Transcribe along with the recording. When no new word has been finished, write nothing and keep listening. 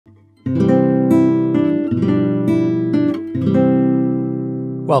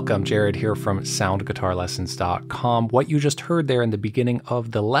Welcome, Jared here from soundguitarlessons.com. What you just heard there in the beginning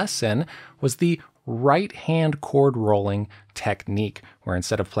of the lesson was the right hand chord rolling technique, where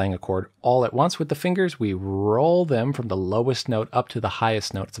instead of playing a chord all at once with the fingers, we roll them from the lowest note up to the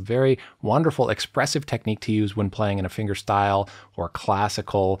highest note. It's a very wonderful, expressive technique to use when playing in a fingerstyle or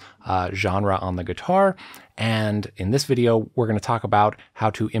classical genre on the guitar. And in this video, we're going to talk about how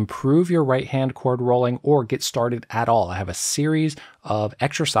to improve your right hand chord rolling or get started at all. I have a series of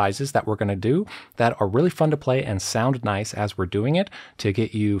exercises that we're going to do that are really fun to play and sound nice as we're doing it to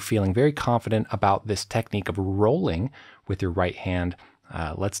get you feeling very confident about this technique of rolling with your right hand.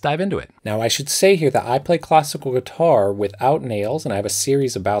 Let's dive into it. Now, I should say here that I play classical guitar without nails, and I have a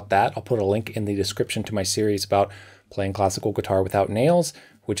series about that. I'll put a link in the description to my series about playing classical guitar without nails,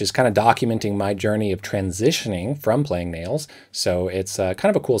 which is kind of documenting my journey of transitioning from playing nails. So it's kind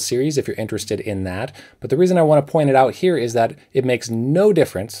of a cool series if you're interested in that. But the reason I want to point it out here is that it makes no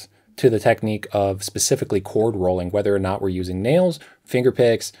difference to the technique of specifically chord rolling, whether or not we're using nails, finger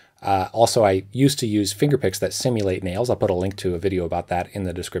picks. Also, I used to use finger picks that simulate nails. I'll put a link to a video about that in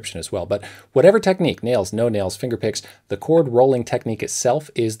the description as well. But whatever technique, nails, no nails, finger picks, the chord rolling technique itself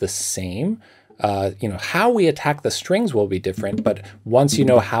is the same. How we attack the strings will be different, but once you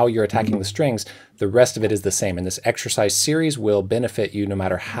know how you're attacking the strings, the rest of it is the same. And this exercise series will benefit you no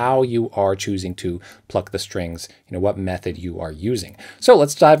matter how you are choosing to pluck the strings, what method you are using. So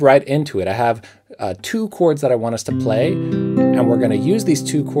let's dive right into it. I have two chords that I want us to play, and we're going to use these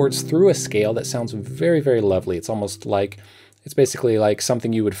two chords through a scale that sounds very, very lovely. It's almost like it's basically like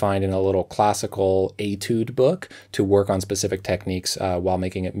something you would find in a little classical etude book to work on specific techniques while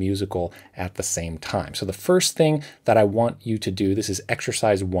making it musical at the same time. So the first thing that I want you to do, this is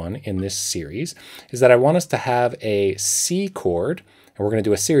exercise 1 in this series, is that I want us to have a C chord, and we're going to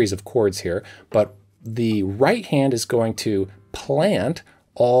do a series of chords here, but the right hand is going to plant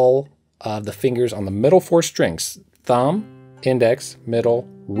all of the fingers on the middle 4 strings, thumb, index, middle,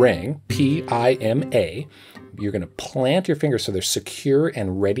 ring, P-I-M-A. You're going to plant your fingers so they're secure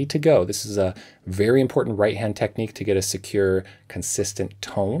and ready to go. This is a very important right hand technique to get a secure, consistent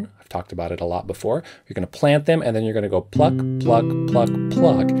tone. I've talked about it a lot before. You're going to plant them, and then you're going to go pluck, pluck, pluck,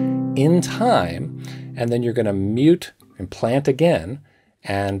 pluck in time, and then you're going to mute and plant again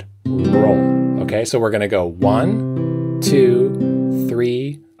and roll. Okay, so we're going to go 1, 2,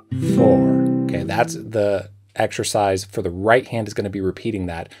 3, 4. Okay, that's the exercise for the right hand is going to be repeating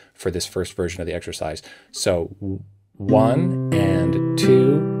that for this first version of the exercise. So 1 and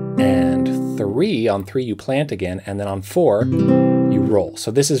 2 and 3. On 3 you plant again, and then on 4 you roll.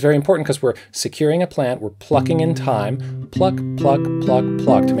 So this is very important because we're securing a plant, we're plucking in time, pluck, pluck, pluck,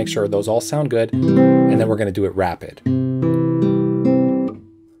 pluck to make sure those all sound good, and then we're going to do it rapid.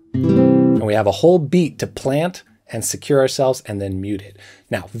 And we have a whole beat to plant and secure ourselves and then mute it.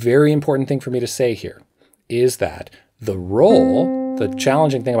 Now, very important thing for me to say here is that the roll, the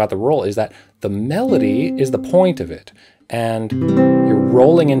challenging thing about the roll is that the melody is the point of it. And you're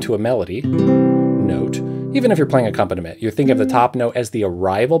rolling into a melody note, even if you're playing accompaniment, you're thinking of the top note as the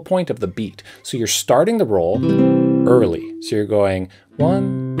arrival point of the beat. So you're starting the roll early. So you're going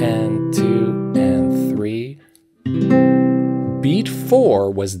 1 and 2 and 3. Beat 4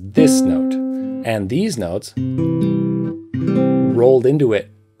 was this note, and these notes rolled into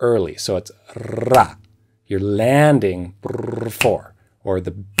it early. So it's ra. You're landing 4, or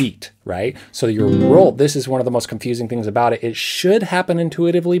the beat, right? So your roll, this is one of the most confusing things about it. It should happen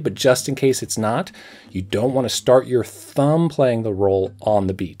intuitively, but just in case it's not, you don't want to start your thumb playing the roll on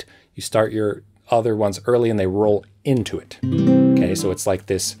the beat. You start your other ones early and they roll into it. Okay, so it's like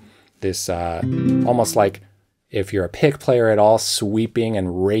this almost like if you're a pick player at all, sweeping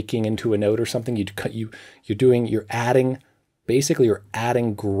and raking into a note or something, you're adding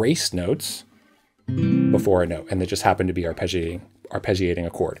grace notes before a note, and they just happen to be arpeggiating a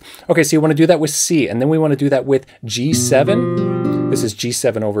chord. Okay, so you want to do that with C, and then we want to do that with G7. This is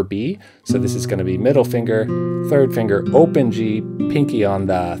G7 over B, so this is going to be middle finger, 3rd finger, open G, pinky on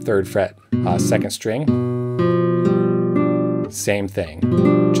the 3rd fret, 2nd string. Same thing,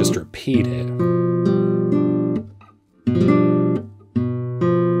 just repeat it.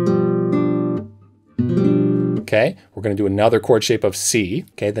 Okay, we're going to do another chord shape of C.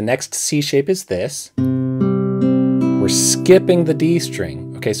 Okay, the next C shape is this. We're skipping the D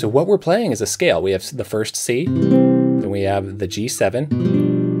string. Okay, so what we're playing is a scale. We have the first C, then we have the G7,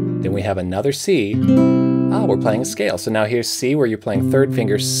 then we have another C. We're playing a scale. So now here's C, where you're playing 3rd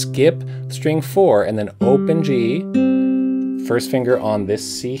finger, skip string 4, and then open G, 1st finger on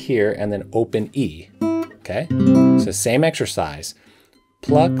this C here, and then open E. Okay, so same exercise.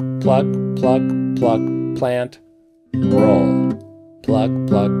 Pluck, pluck, pluck, pluck, plant, roll, pluck,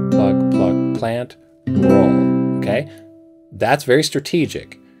 pluck, pluck, pluck, plant, roll, okay? That's very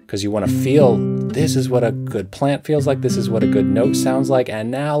strategic because you want to feel this is what a good plant feels like, this is what a good note sounds like,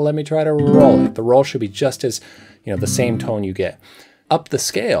 and now let me try to roll it. The roll should be just as, the same tone you get. Up the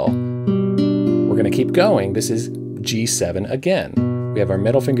scale, we're going to keep going. This is G7 again. We have our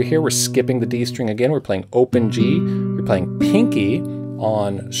middle finger here. We're skipping the D string again. We're playing open G. You're playing pinky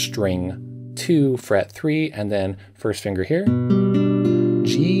on string 2, fret 3, and then first finger here.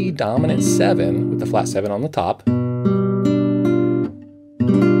 G dominant 7 with the flat 7 on the top.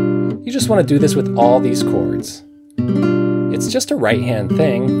 You just want to do this with all these chords. It's just a right hand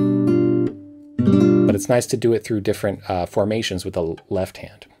thing, but it's nice to do it through different formations with the left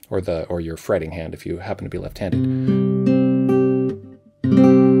hand, or your fretting hand if you happen to be left-handed.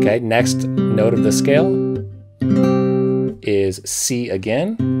 Okay, next note of the scale is C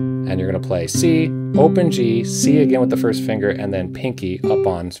again, and you're going to play C, open G, C again with the first finger, and then pinky up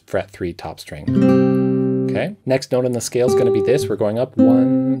on fret 3 top string. Okay, next note on the scale is going to be this. We're going up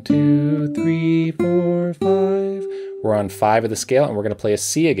 1, 2, 3, 4, 5. We're on 5 of the scale, and we're going to play a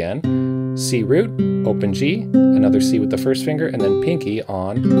C again. C root, open G, another C with the first finger, and then pinky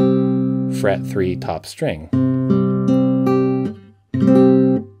on fret 3 top string.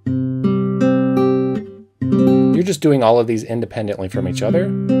 You're just doing all of these independently from each other.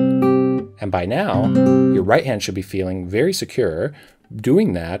 And by now, your right hand should be feeling very secure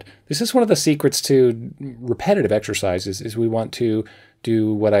doing that. This is one of the secrets to repetitive exercises, is we want to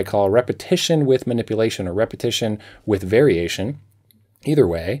do what I call repetition with manipulation, or repetition with variation, either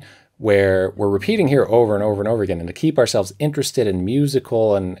way, where we're repeating here over and over and over again. And to keep ourselves interested in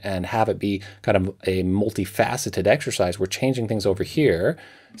musical and have it be kind of a multifaceted exercise, we're changing things over here.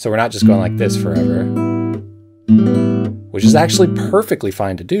 So we're not just going like this forever, which is actually perfectly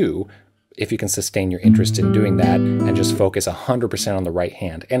fine to do if you can sustain your interest in doing that and just focus 100% on the right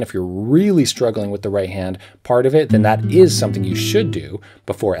hand. And if you're really struggling with the right hand part of it, then that is something you should do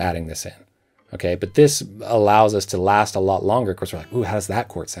before adding this in. Okay, but this allows us to last a lot longer because we're like, ooh, how does that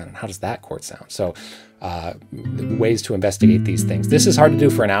chord sound? And how does that chord sound? So ways to investigate these things. This is hard to do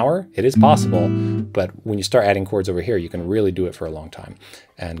for an hour. It is possible, but when you start adding chords over here, you can really do it for a long time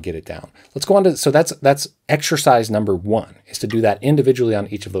and get it down. Let's go on to, so that's exercise number 1, is to do that individually on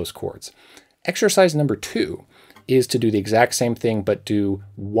each of those chords. Exercise number 2 is to do the exact same thing, but do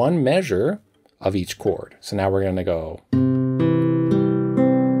one measure of each chord. So now we're going to go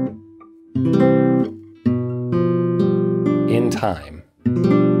in time.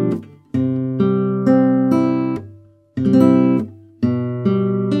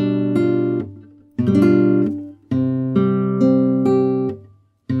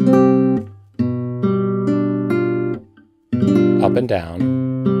 Up and down.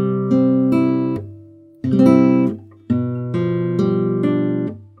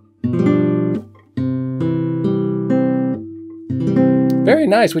 Very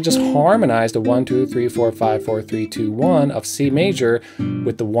nice. We just harmonized a 1, 2, 3, 4, 5, 4, 3, 2, 1 of C major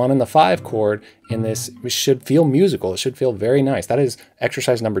with the 1 and the 5 chord in this. It should feel musical. It should feel very nice. That is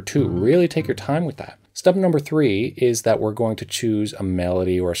exercise number 2. Really take your time with that. Step number 3 is that we're going to choose a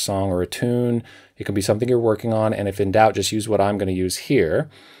melody or a song or a tune. It can be something you're working on, and if in doubt, just use what I'm going to use here.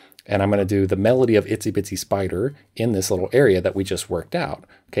 And I'm going to do the melody of Itsy Bitsy Spider in this little area that we just worked out.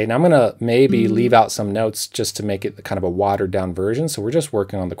 Okay, now I'm going to maybe leave out some notes just to make it kind of a watered down version. So we're just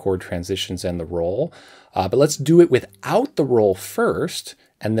working on the chord transitions and the roll. But let's do it without the roll first,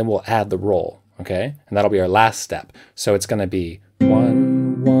 and then we'll add the roll. Okay, and that'll be our last step. So it's going to be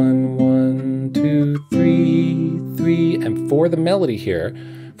 1, 1, 1, 2, 3, 3. And for the melody here,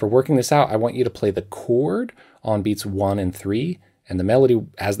 for working this out, I want you to play the chord on beats 1 and 3. And the melody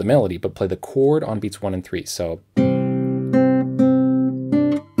as the melody, but play the chord on beats 1 and 3. So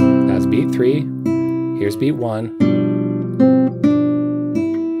that's beat 3. Here's beat 1.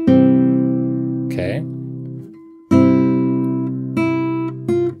 Okay.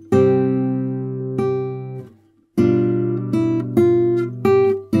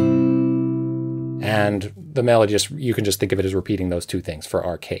 And the melody, you can just think of it as repeating those two things for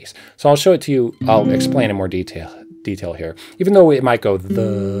our case. So I'll show it to you. I'll explain in more detail here. Even though it might go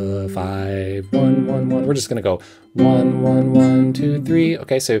the 5, 1, 1, 1, we're just going to go 1, 1, 1, 2, 3.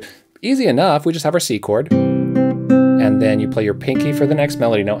 Okay, so easy enough. We just have our C chord, and then you play your pinky for the next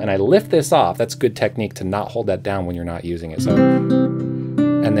melody note, and I lift this off. That's good technique to not hold that down when you're not using it. So,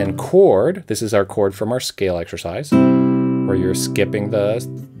 and then chord. This is our chord from our scale exercise, where you're skipping the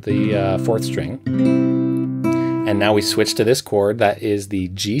 4th string. And now we switch to this chord that is the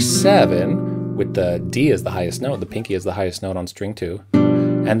G7 with the D as the highest note. The pinky is the highest note on string 2.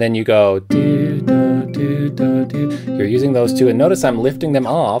 and then you go do, do, do, do, do. You're using those two, and notice I'm lifting them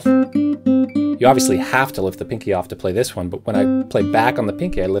off. You obviously have to lift the pinky off to play this one, but when I play back on the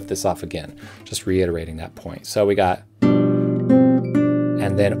pinky, I lift this off again, just reiterating that point. So we got,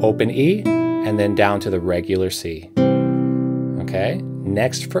 and then open E, and then down to the regular C. Okay,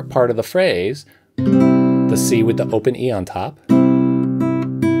 next part of the phrase, the C with the open E on top.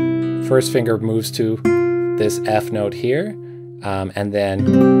 First finger moves to this F note here, and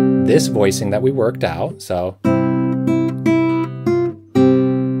then this voicing that we worked out, so.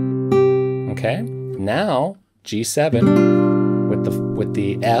 Okay, now G7 with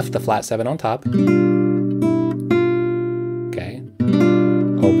the F, the flat 7 on top. Okay,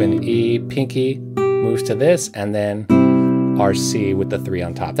 open E, pinky moves to this, and then our C with the 3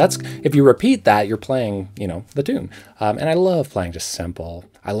 on top. That's, if you repeat that, you're playing, you know, the tune. And I love playing just simple.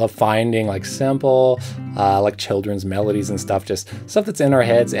 I love finding like simple, like children's melodies and stuff, just stuff that's in our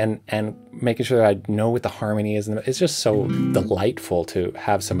heads, and making sure that I know what the harmony is. And it's just so delightful to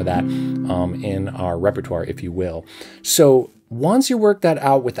have some of that in our repertoire, if you will. So once you work that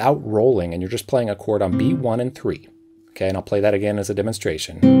out without rolling and you're just playing a chord on beat 1 and 3, okay, and I'll play that again as a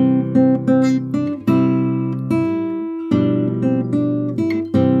demonstration.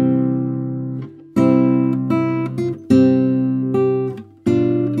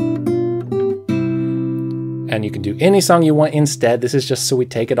 And you can do any song you want instead. This is just so we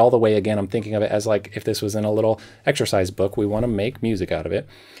take it all the way again. I'm thinking of it as like if this was in a little exercise book, we want to make music out of it.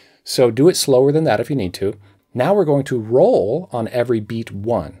 So do it slower than that if you need to. Now we're going to roll on every beat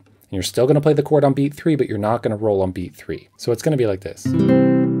 1. And you're still going to play the chord on beat 3, but you're not going to roll on beat 3. So it's going to be like this.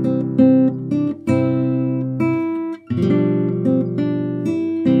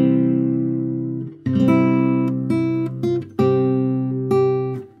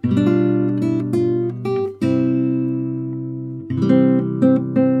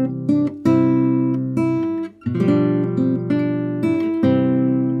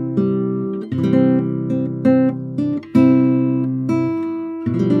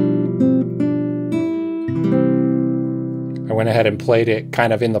 I went ahead and played it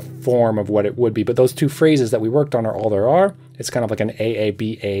kind of in the form of what it would be, but those two phrases that we worked on are all there are. It's kind of like an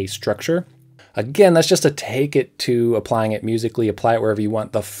AABA structure. Again, that's just to take it to applying it musically, apply it wherever you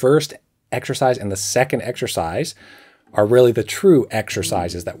want. The first exercise and the second exercise are really the true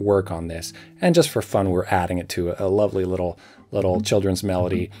exercises that work on this. And just for fun, we're adding it to a lovely little children's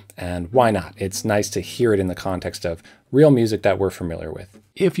melody. And why not? It's nice to hear it in the context of real music that we're familiar with.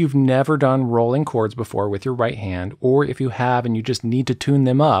 If you've never done rolling chords before with your right hand, or if you have and you just need to tune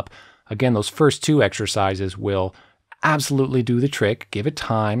them up, again, those first two exercises will absolutely do the trick. Give it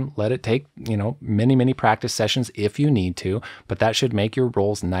time, let it take, you know, many practice sessions if you need to, but that should make your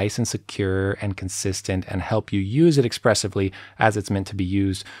rolls nice and secure and consistent and help you use it expressively as it's meant to be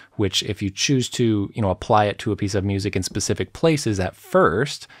used, which if you choose to, you know, apply it to a piece of music in specific places at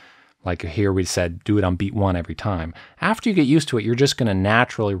first, like here we said, do it on beat 1 every time. After you get used to it, you're just going to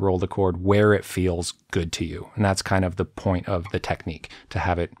naturally roll the chord where it feels good to you. And that's kind of the point of the technique, to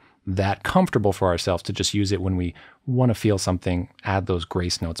have it that comfortable for ourselves to just use it when we want to feel something, add those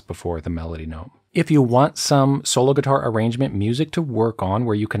grace notes before the melody note. If you want some solo guitar arrangement music to work on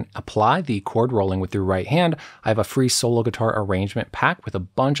where you can apply the chord rolling with your right hand, I have a free solo guitar arrangement pack with a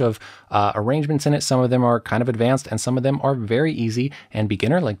bunch of arrangements in it. Some of them are kind of advanced and some of them are very easy and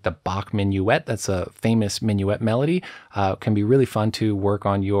beginner, like the Bach Minuet. That's a famous minuet melody. Can be really fun to work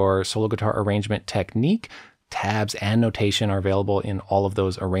on your solo guitar arrangement technique. Tabs and notation are available in all of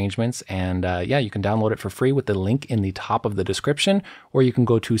those arrangements. And yeah, you can download it for free with the link in the top of the description, or you can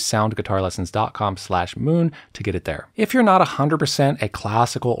go to soundguitarlessons.com/moon to get it there. If you're not 100% a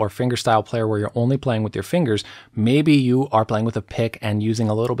classical or fingerstyle player where you're only playing with your fingers, maybe you are playing with a pick and using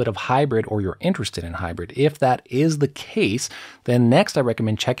a little bit of hybrid, or you're interested in hybrid. If that is the case, then next I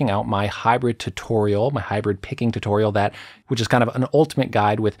recommend checking out my hybrid tutorial, my hybrid picking tutorial, which is kind of an ultimate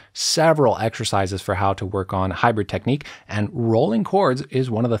guide with several exercises for how to work on hybrid technique, and rolling chords is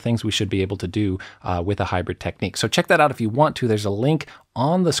one of the things we should be able to do with a hybrid technique. So check that out if you want to. There's a link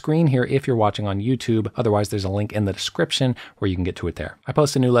on the screen here if you're watching on YouTube. Otherwise, there's a link in the description where you can get to it there. I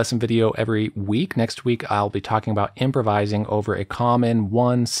post a new lesson video every week. Next week, I'll be talking about improvising over a common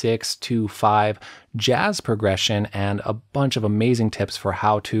 1-6-2-5 jazz progression and a bunch of amazing tips for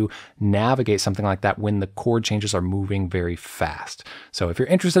how to navigate something like that when the chord changes are moving very fast. So if you're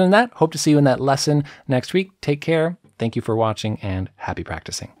interested in that, hope to see you in that lesson next week. Take care. Thank you for watching and happy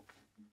practicing.